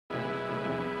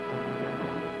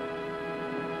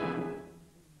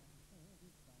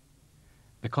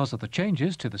Because of the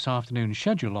changes to this afternoon's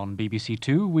schedule on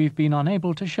BBC2, we've been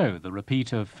unable to show the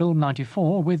repeat of Film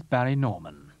 94 with Barry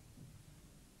Norman.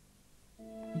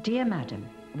 Dear Madam,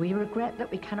 we regret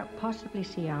that we cannot possibly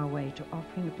see our way to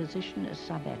offering a position as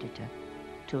sub-editor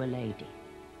to a lady.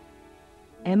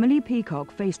 Emily Peacock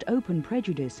faced open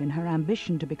prejudice in her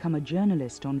ambition to become a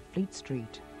journalist on Fleet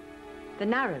Street. The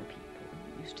narrow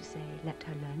people used to say, let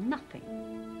her learn nothing.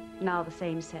 Now the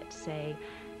same set say,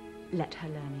 let her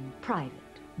learn in private.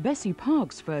 Bessie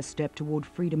Park's first step toward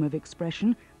freedom of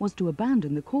expression was to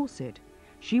abandon the corset.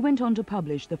 She went on to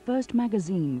publish the first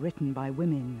magazine written by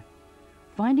women.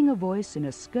 Finding a Voice in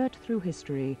a Skirt Through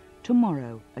History,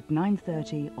 tomorrow at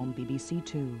 9:30 on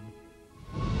BBC2.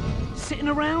 Sitting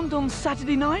around on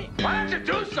Saturday night? Why don't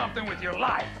you do something with your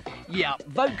life? Yeah,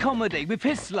 vote comedy with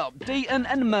Hislop, Deaton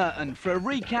and Merton for a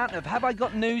recount of Have I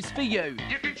Got News for You.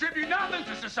 You contribute nothing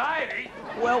to society.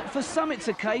 Well, for some it's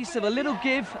a case of a little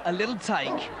give, a little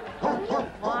take.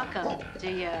 Welcome.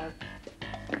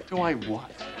 Do I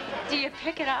what? Do you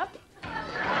pick it up?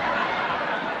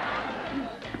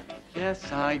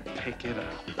 Yes, I pick it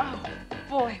up. Oh,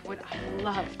 boy, would I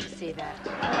love to see that.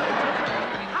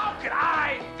 How could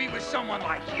I be with someone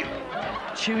like you?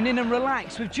 Tune in and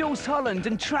relax with Jules Holland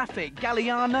and Traffic,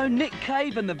 Galliano, Nick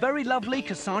Cave and the very lovely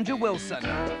Cassandra Wilson.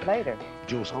 Later.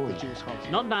 Jules Holland.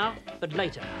 Not now, but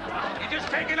later. You're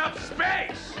just taking up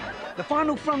space. The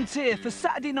Final Frontier for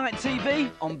Saturday Night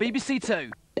TV on BBC2.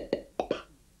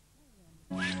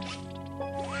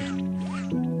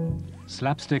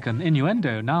 Slapstick and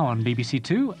innuendo now on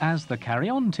BBC2 as the Carry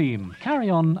On team carry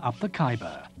on up the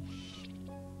Khyber.